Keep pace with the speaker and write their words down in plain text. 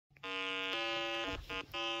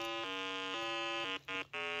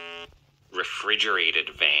refrigerated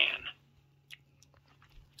van.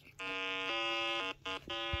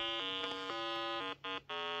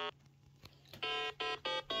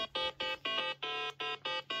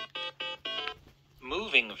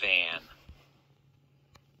 Moving van.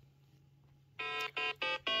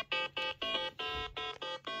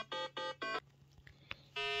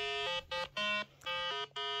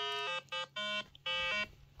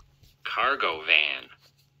 Cargo van.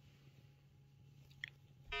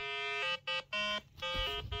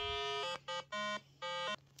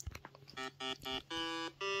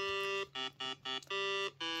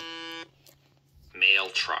 Mail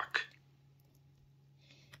truck.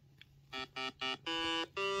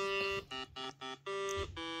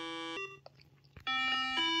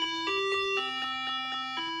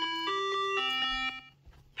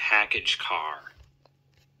 Package car.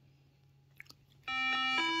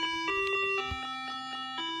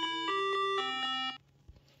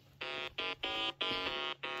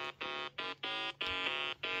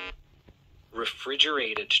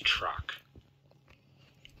 Refrigerated truck.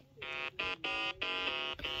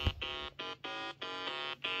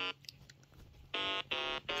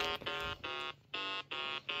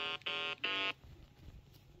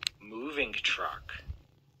 Moving truck.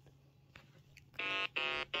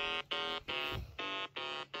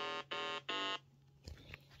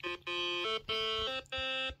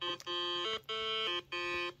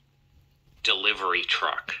 Delivery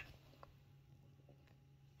truck.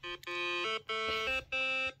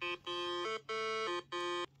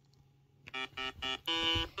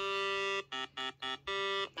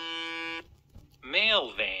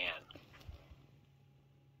 Mail van.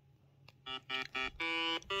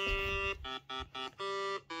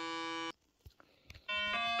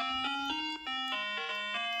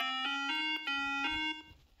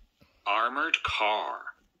 Armored car.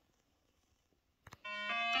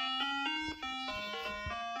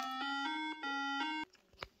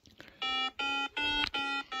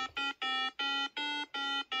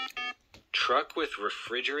 Truck with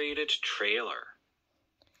refrigerated trailer.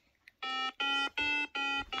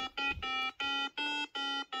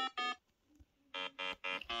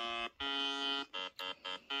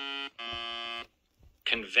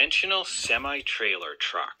 Conventional semi-trailer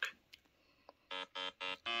truck.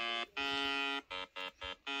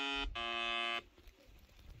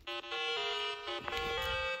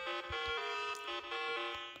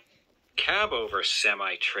 Cab over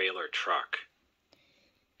semi-trailer truck.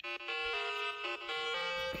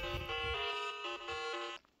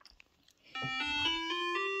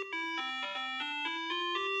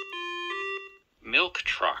 Milk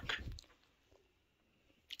truck.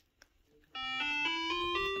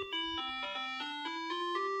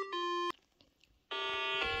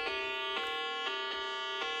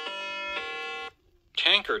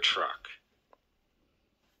 Tanker truck.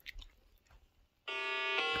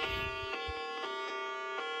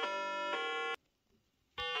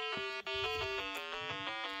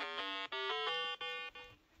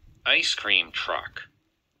 Ice cream truck.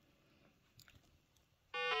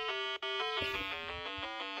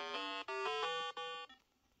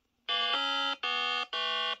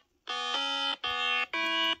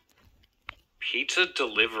 Pizza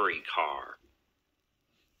delivery car.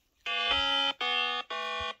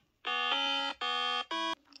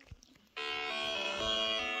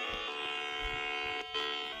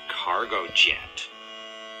 Cargo jet.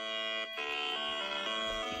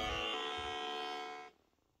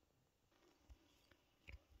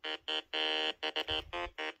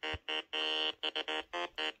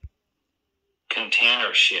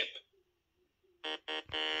 Container ship.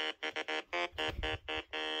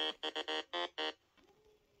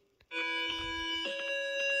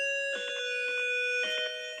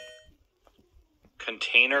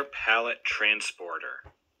 Container pallet transporter.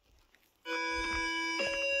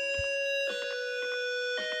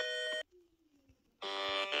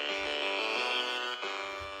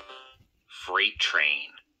 Freight train.